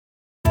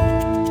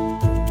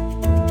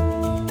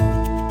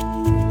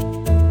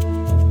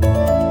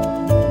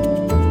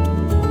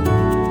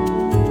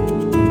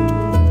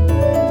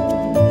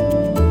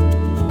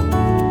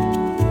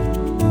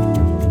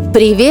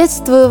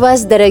Приветствую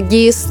вас,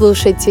 дорогие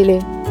слушатели!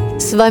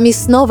 С вами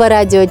снова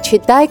радио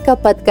Читайка,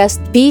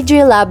 подкаст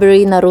PJ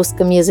Library на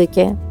русском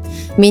языке.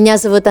 Меня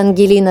зовут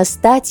Ангелина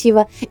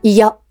Статьева, и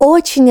я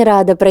очень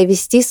рада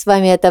провести с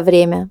вами это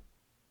время.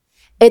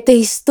 Эта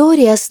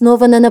история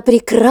основана на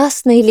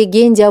прекрасной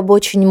легенде об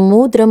очень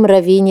мудром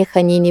раввине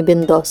Ханине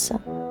бен Доса.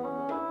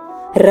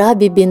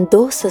 Рабби бен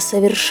Доса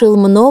совершил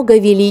много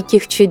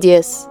великих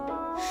чудес.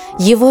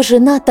 Его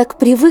жена так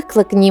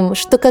привыкла к ним,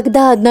 что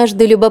когда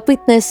однажды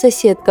любопытная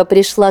соседка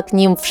пришла к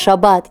ним в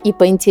шаббат и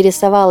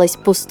поинтересовалась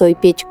пустой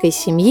печкой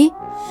семьи,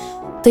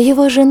 то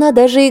его жена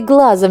даже и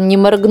глазом не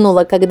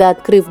моргнула, когда,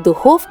 открыв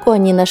духовку,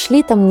 они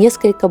нашли там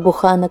несколько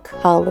буханок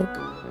халы.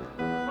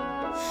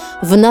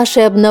 В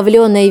нашей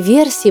обновленной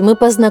версии мы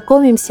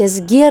познакомимся с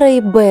Герой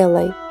и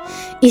Беллой,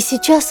 и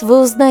сейчас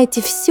вы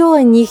узнаете все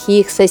о них и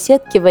их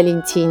соседке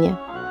Валентине.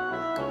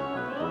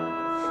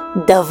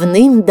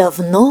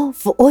 Давным-давно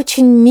в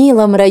очень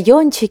милом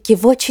райончике,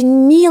 в очень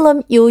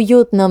милом и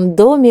уютном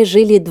доме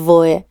жили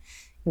двое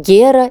 –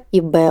 Гера и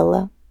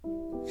Белла.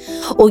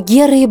 У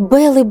Геры и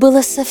Беллы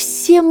было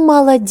совсем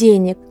мало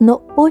денег,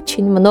 но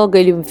очень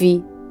много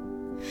любви.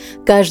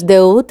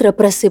 Каждое утро,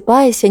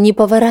 просыпаясь, они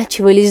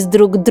поворачивались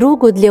друг к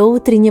другу для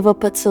утреннего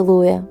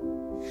поцелуя.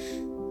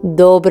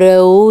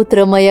 «Доброе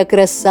утро, моя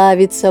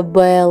красавица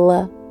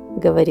Белла», –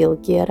 говорил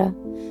Гера.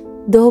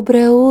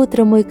 «Доброе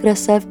утро, мой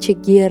красавчик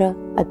Гера»,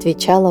 –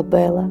 отвечала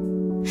Белла.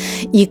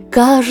 И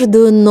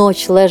каждую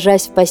ночь,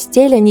 ложась в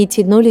постель, они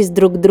тянулись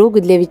друг к другу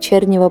для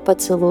вечернего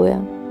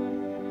поцелуя.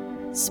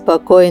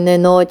 «Спокойной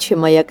ночи,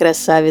 моя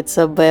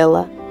красавица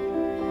Белла»,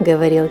 –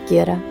 говорил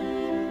Гера.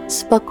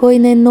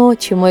 «Спокойной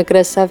ночи, мой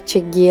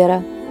красавчик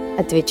Гера», –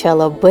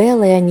 отвечала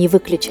Белла, и они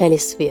выключали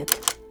свет.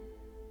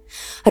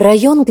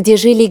 Район, где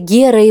жили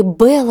Гера и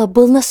Белла,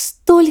 был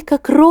настолько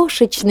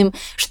крошечным,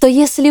 что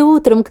если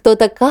утром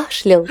кто-то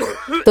кашлял,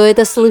 то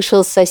это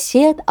слышал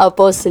сосед, а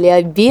после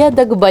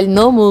обеда к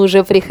больному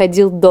уже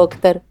приходил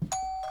доктор.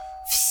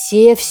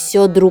 Все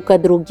друг о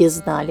друге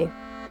знали.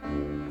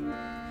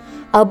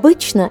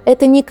 Обычно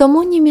это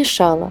никому не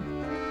мешало.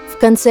 В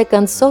конце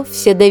концов,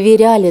 все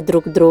доверяли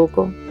друг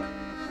другу.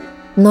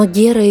 Но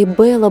Гера и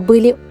Белла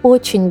были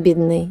очень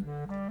бедны.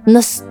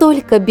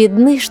 Настолько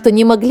бедны, что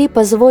не могли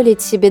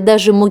позволить себе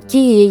даже муки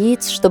и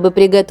яиц, чтобы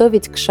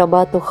приготовить к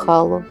шаббату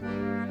халу.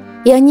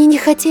 И они не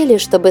хотели,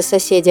 чтобы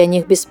соседи о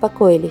них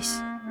беспокоились.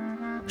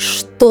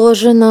 «Что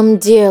же нам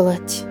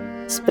делать?»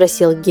 –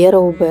 спросил Гера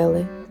у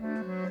Беллы.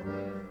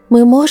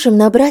 «Мы можем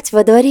набрать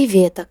во дворе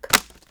веток»,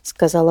 –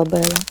 сказала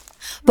Белла.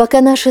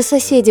 «Пока наши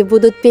соседи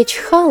будут печь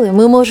халы,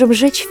 мы можем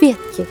жечь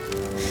ветки.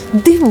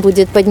 Дым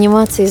будет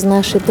подниматься из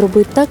нашей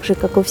трубы так же,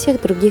 как у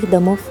всех других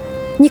домов.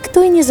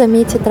 Никто и не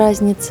заметит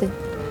разницы».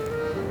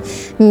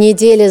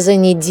 Неделя за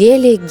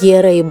неделей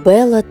Гера и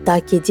Белла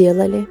так и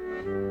делали.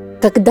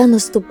 Когда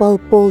наступал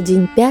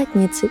полдень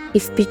пятницы, и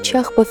в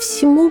печах по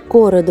всему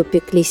городу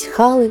пеклись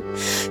халы,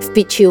 в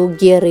печи у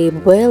Геры и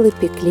Беллы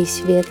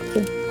пеклись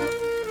ветки.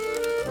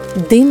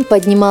 Дым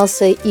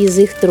поднимался из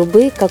их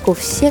трубы, как у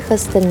всех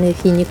остальных,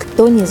 и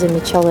никто не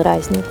замечал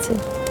разницы.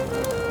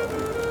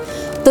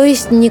 То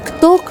есть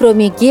никто,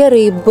 кроме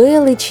Геры и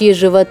Беллы, чьи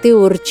животы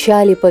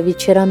урчали по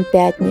вечерам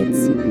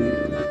пятницы.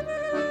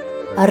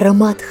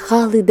 Аромат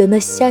халы,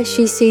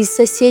 доносящийся из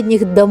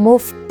соседних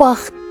домов,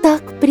 пах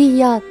так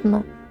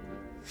приятно.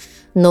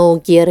 Но у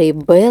Геры и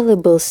Беллы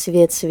был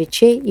свет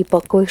свечей и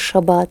покой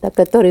шаббата,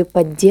 которые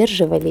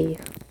поддерживали их.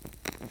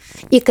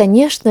 И,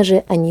 конечно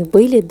же, они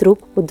были друг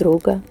у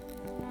друга.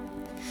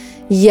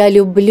 «Я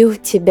люблю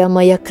тебя,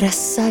 моя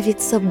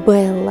красавица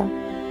Белла»,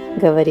 —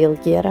 говорил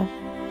Гера.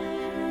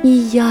 «И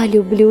я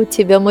люблю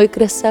тебя, мой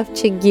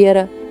красавчик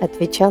Гера», —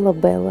 отвечала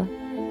Белла.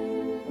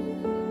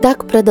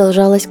 Так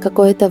продолжалось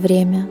какое-то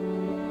время.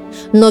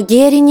 Но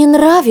Гере не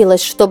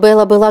нравилось, что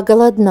Белла была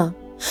голодна.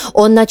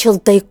 Он начал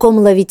тайком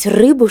ловить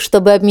рыбу,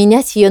 чтобы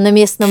обменять ее на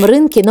местном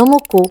рынке на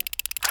муку.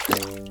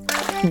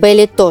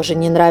 Белле тоже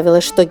не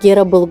нравилось, что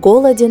Гера был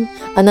голоден.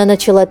 Она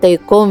начала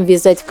тайком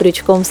вязать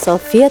крючком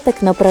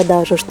салфеток на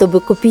продажу, чтобы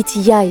купить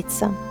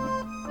яйца.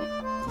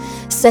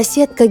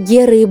 Соседка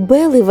Геры и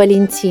Беллы,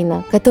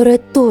 Валентина, которая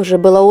тоже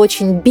была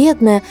очень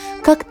бедная,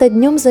 как-то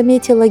днем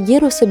заметила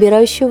Геру,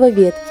 собирающего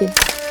ветки.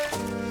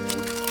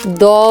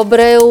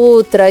 «Доброе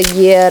утро,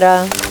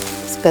 Гера»,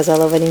 —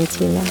 сказала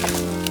Валентина.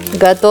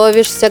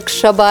 «Готовишься к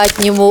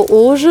шаббатнему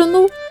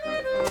ужину?»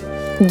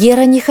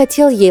 Гера не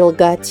хотел ей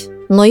лгать,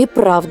 но и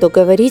правду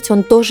говорить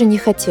он тоже не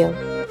хотел.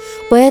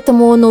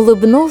 Поэтому он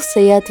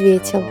улыбнулся и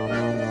ответил: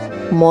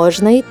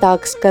 «Можно и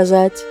так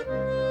сказать».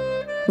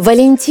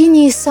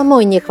 Валентине и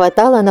самой не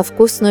хватало на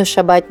вкусную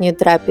шаббатную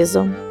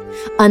трапезу.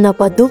 Она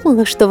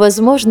подумала, что,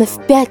 возможно,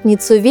 в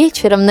пятницу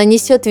вечером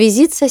нанесет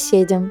визит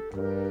соседям.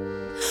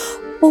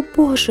 «О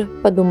боже!»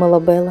 – подумала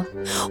Белла.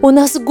 «У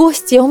нас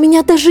гости, а у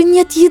меня даже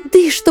нет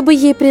еды, чтобы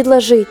ей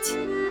предложить!»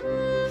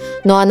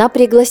 Но она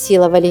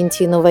пригласила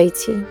Валентину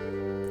войти.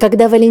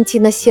 Когда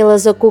Валентина села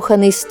за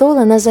кухонный стол,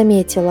 она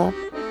заметила: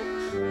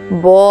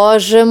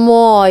 «Боже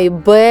мой,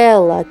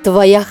 Белла,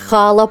 твоя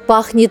хала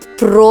пахнет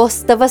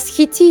просто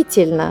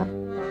восхитительно!»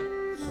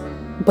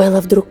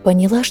 Белла вдруг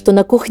поняла, что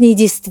на кухне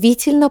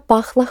действительно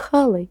пахло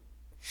халой.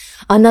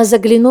 Она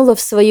заглянула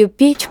в свою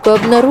печку и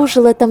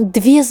обнаружила там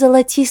 2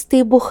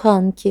 золотистые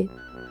буханки.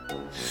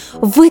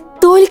 «Вы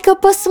только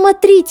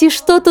посмотрите,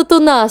 что тут у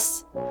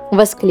нас!» –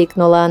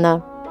 воскликнула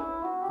она.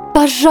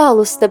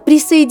 «Пожалуйста,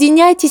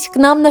 присоединяйтесь к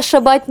нам на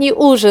шаббатний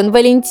ужин,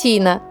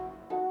 Валентина!»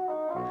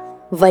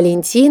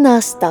 Валентина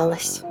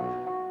осталась.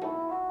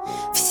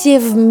 Все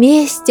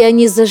вместе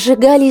они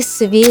зажигали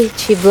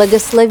свечи,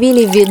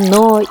 благословили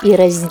вино и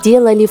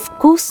разделали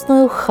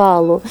вкусную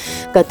халу,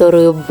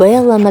 которую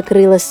Белла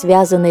накрыла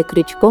связанной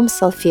крючком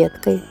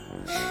салфеткой.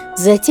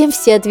 Затем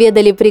все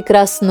отведали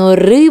прекрасную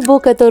рыбу,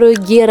 которую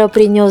Гера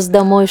принес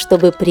домой,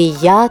 чтобы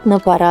приятно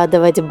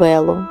порадовать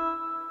Беллу.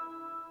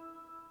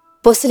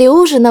 После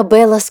ужина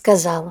Белла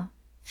сказала: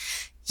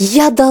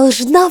 «Я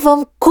должна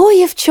вам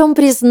кое в чем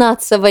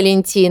признаться,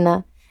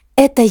 Валентина.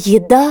 Эта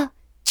еда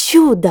 –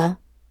 чудо.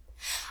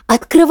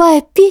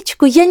 Открывая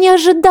печку, я не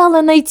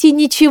ожидала найти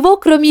ничего,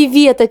 кроме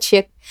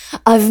веточек,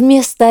 а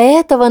вместо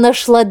этого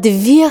нашла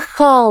 2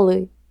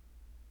 халы».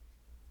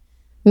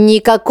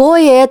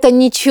 «Никакое это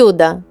не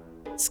чудо»,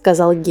 —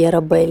 сказал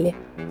Гера Белли.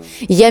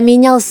 «Я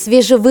менял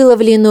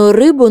свежевыловленную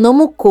рыбу на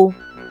муку.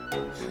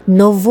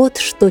 Но вот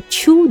что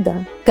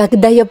чудо,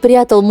 когда я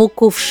прятал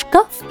муку в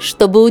шкаф,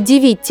 чтобы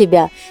удивить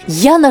тебя,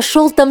 я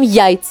нашел там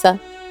яйца.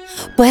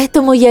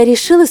 Поэтому я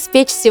решил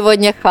испечь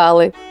сегодня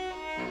халы».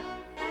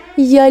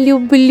 «Я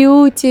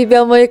люблю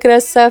тебя, мой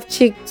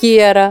красавчик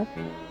Гера»,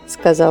 —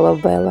 сказала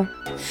Белла.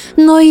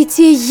 «Но и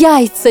те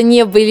яйца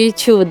не были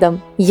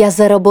чудом. Я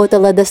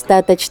заработала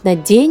достаточно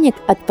денег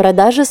от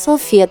продажи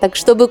салфеток,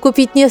 чтобы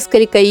купить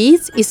несколько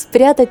яиц и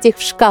спрятать их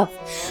в шкаф,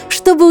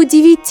 чтобы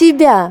удивить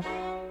тебя».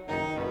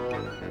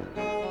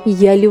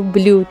 «Я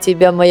люблю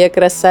тебя, моя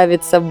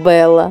красавица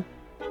Белла»,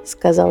 —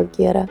 сказал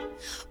Гера.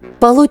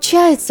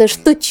 «Получается,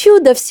 что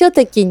чуда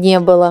все-таки не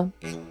было».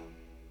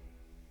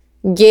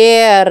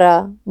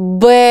 «Гера,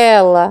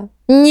 Белла,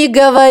 не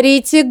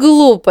говорите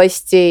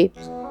глупостей!»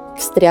 –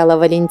 встряла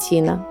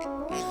Валентина.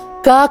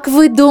 «Как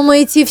вы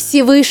думаете,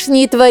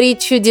 Всевышний творит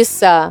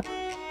чудеса,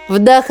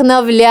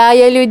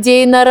 вдохновляя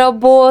людей на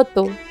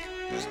работу?»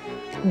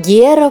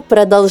 Гера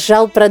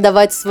продолжал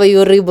продавать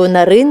свою рыбу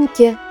на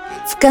рынке,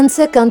 в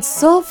конце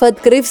концов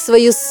открыв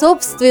свою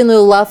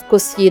собственную лавку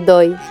с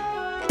едой.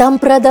 Там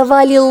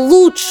продавали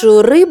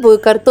лучшую рыбу и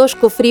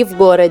картошку фри в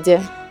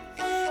городе.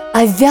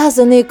 А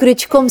вязаные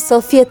крючком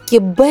салфетки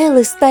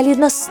Беллы стали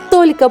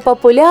настолько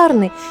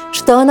популярны,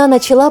 что она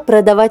начала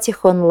продавать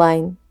их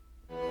онлайн.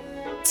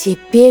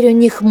 Теперь у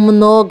них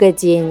много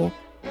денег.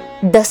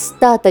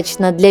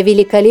 Достаточно для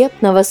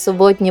великолепного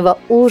субботнего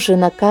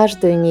ужина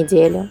каждую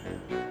неделю.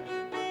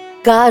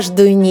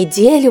 Каждую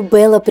неделю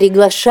Белла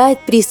приглашает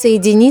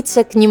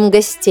присоединиться к ним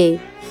гостей,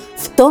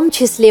 в том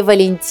числе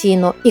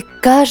Валентину, и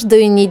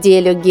каждую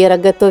неделю Гера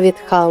готовит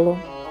халу.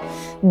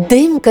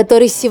 Дым,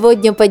 который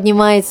сегодня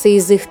поднимается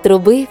из их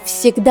трубы,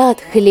 всегда от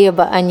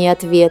хлеба, а не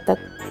от веток.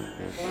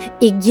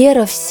 И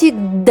Гера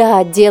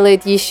всегда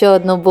делает еще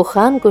одну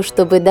буханку,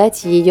 чтобы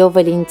дать ее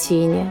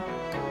Валентине.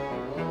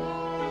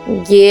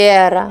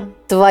 «Гера,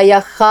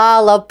 твоя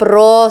хала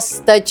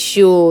просто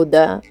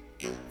чудо!»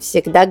 –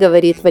 всегда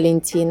говорит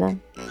Валентина.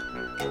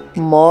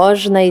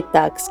 «Можно и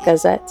так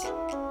сказать»,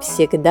 –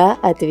 всегда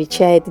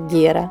отвечает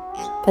Гера,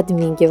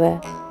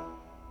 подмигивая.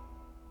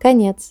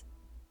 Конец.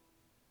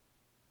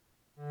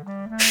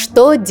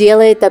 Что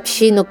делает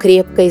общину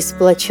крепко и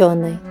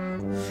сплоченной?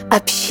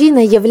 Община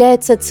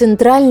является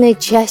центральной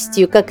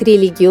частью как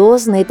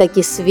религиозной, так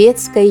и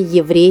светской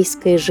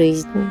еврейской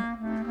жизни.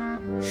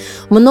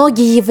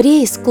 Многие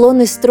евреи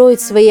склонны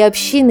строить свои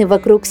общины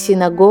вокруг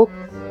синагог,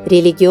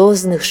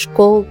 религиозных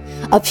школ,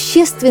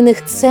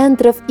 общественных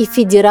центров и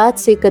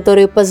федераций,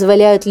 которые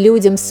позволяют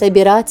людям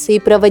собираться и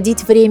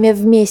проводить время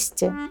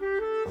вместе.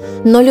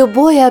 Но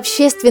любое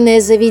общественное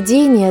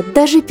заведение,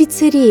 даже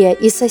пиццерия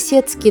и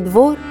соседский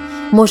двор,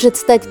 может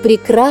стать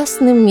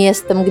прекрасным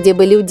местом, где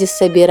бы люди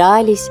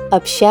собирались,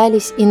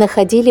 общались и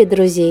находили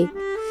друзей,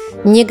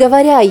 не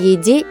говоря о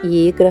еде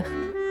и играх.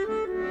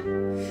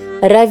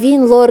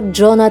 Раввин лорд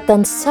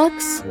Джонатан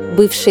Сакс,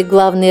 бывший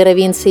главный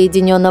раввин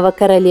Соединенного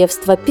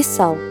Королевства,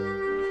 писал: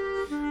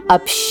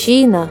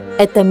 «Община –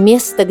 это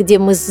место, где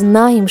мы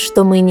знаем,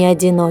 что мы не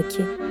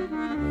одиноки».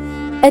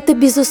 Это,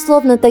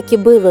 безусловно, так и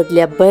было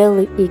для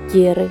Беллы и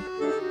Геры.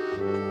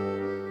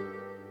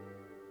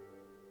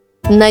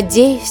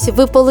 Надеюсь,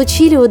 вы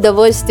получили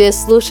удовольствие,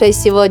 слушая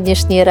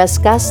сегодняшний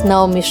рассказ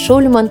Наоми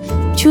Шульман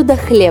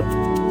 «Чудо-хлеб».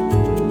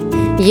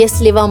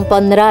 Если вам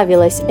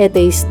понравилась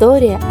эта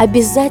история,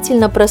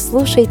 обязательно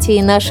прослушайте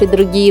и наши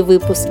другие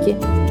выпуски.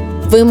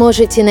 Вы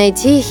можете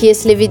найти их,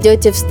 если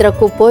введете в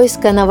строку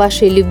поиска на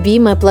вашей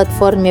любимой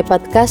платформе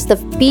подкастов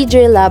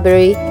PJ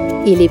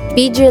Library или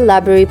PJ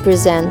Library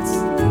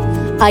Presents.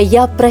 А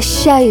я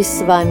прощаюсь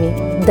с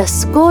вами. До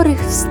скорых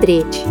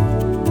встреч!